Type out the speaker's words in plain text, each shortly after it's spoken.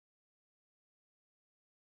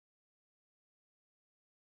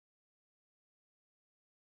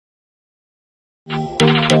I'm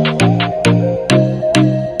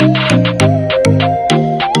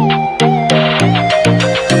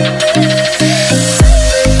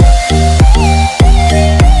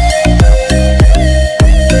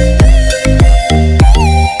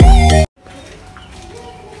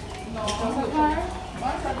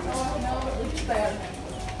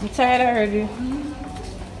tired already.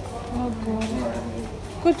 Oh God.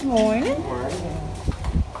 Good morning.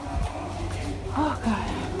 Oh God.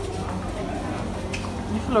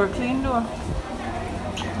 The floor clean though.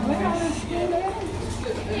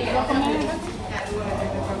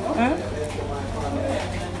 Huh?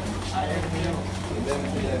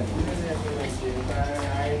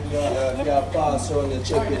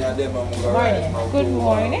 Good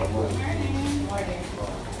morning.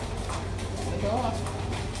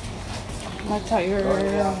 I'm tired.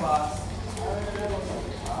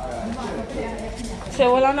 So,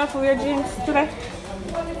 what are for your jeans today?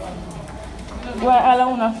 What are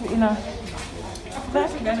you you know? I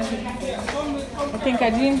think a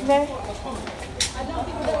jeans there.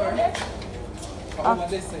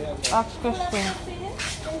 Ask question.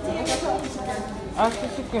 Ask the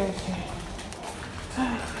security.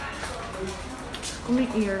 Come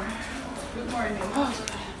here. Good morning.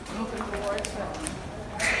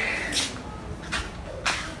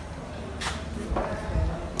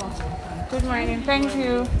 Good morning, thank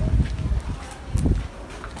you.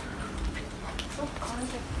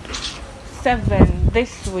 7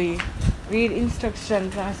 this way. Read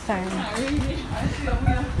instructions and sign.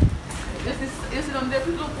 Is it on there?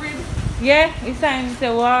 Look, read. Yeah, it's signed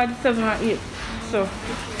the ward 7 or 8. So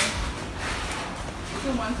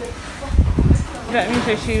that means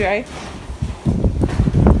that she right.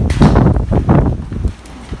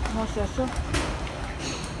 What's that so?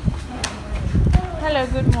 Hello,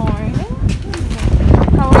 good morning.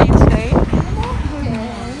 How are you today?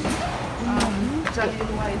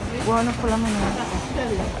 Wanna pull them in?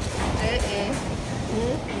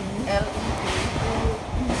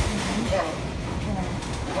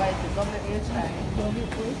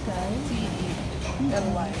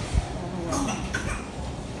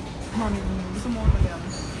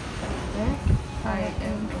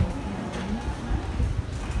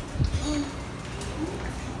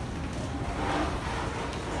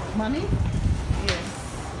 Money? Yes.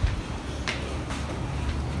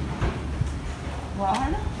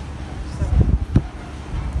 What?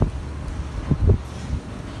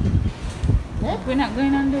 We're not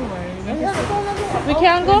going on the way. We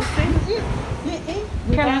can't go?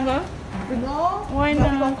 Can I go? No. Why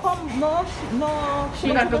not? No. She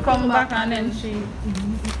got to come back and then she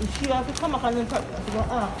has to come back and then go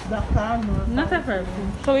doctor. not a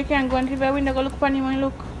person. So we can go into the window go look for him and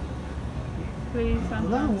look. Please,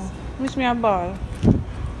 miss me a ball.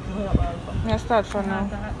 I start for now.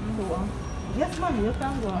 Yes, mommy, you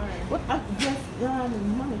can go. What? Yes,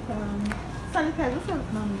 mommy can. Sanitize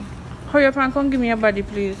yourself, mommy. Hurry up and come give me a body,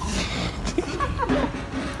 please.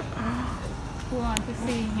 Who want to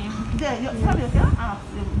see him? Yeah, you can ask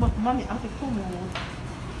him, but mommy has to come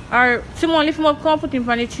out. Or Simone, lift him up, come put him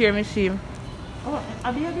on the chair, me see him. Oh,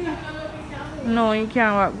 a baby? No, you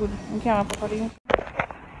can't walk good. You can't walk properly.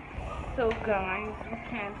 So guys, we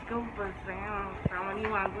can't go for Sam. Someone you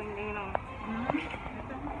want going there now.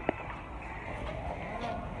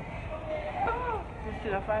 You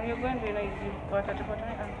still have fun, you're going there now, you water to put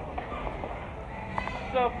on.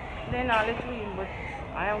 So then I'll let you in, but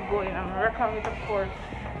I am going, I'm reckon with a force.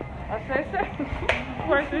 As I said,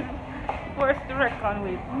 force to reckon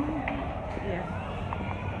with. Yes.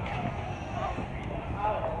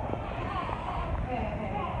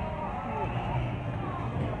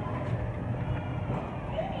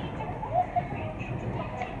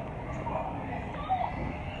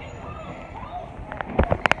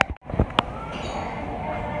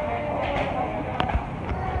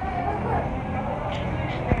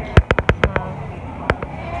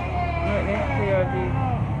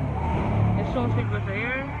 Don't sleep with her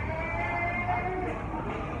hair.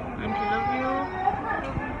 And she loves you.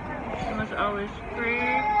 You must always pray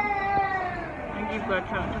and give God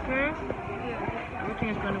thanks, okay? Everything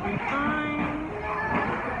is going to be fine.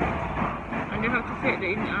 And they have to take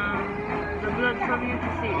the blood from you to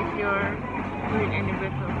see if you're doing any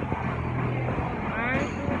better. Alright?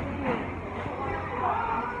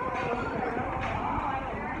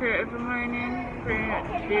 Pray every morning, pray at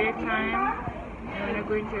daytime. And when you're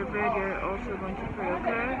going to your bed, you're also going to pray,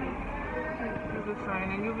 okay? You'll be fine.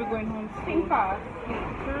 And you'll be going home soon.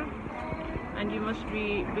 Okay? And you must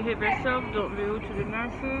behave yourself. Don't be rude to the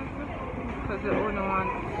nurses. Because the owner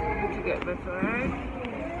wants you to get better, alright?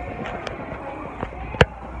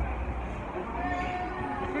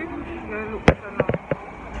 See? You gotta look better now.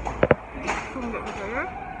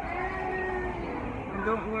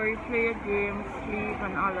 worry, play your games, sleep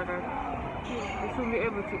and all of that. You soon be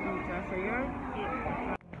able to eat, so yeah?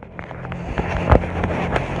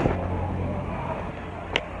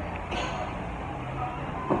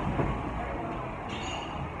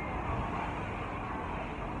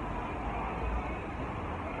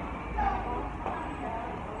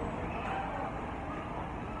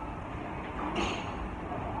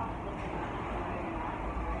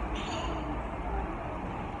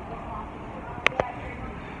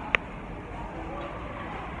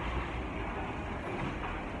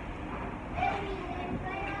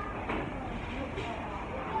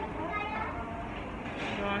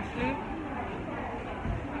 You want to sleep?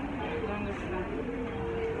 Long as sleep.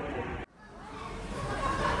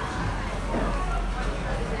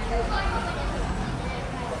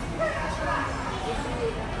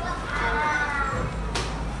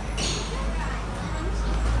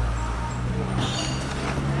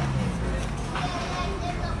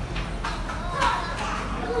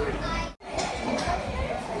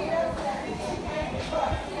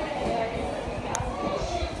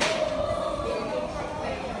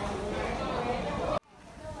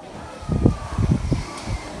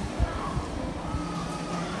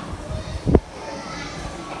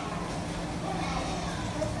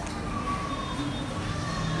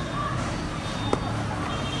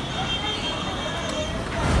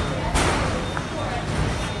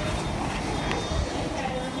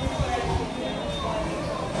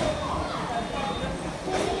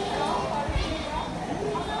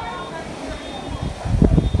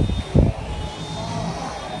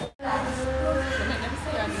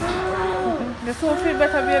 The soul feel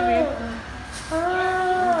better, baby.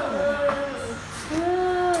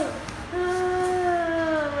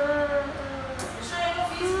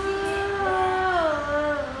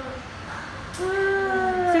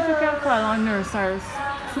 See if you can call on nurse or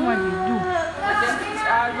somebody do.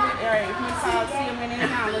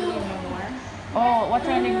 Oh, what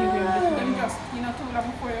time they give him? Them just, too long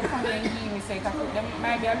before you come and give me, so you can put them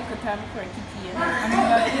maybe a little time before you kick in. And in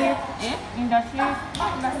that sleep? In that sleep?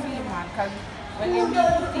 Not in the sleep, man, because when you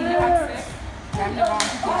put in the access, I'm never going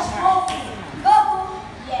to put in more access.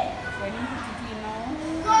 When you put it in now,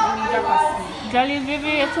 you need a sleep. Jolly's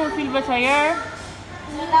baby, you soon feel better here?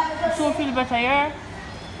 You soon feel better here?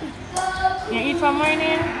 You eat for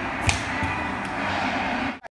morning?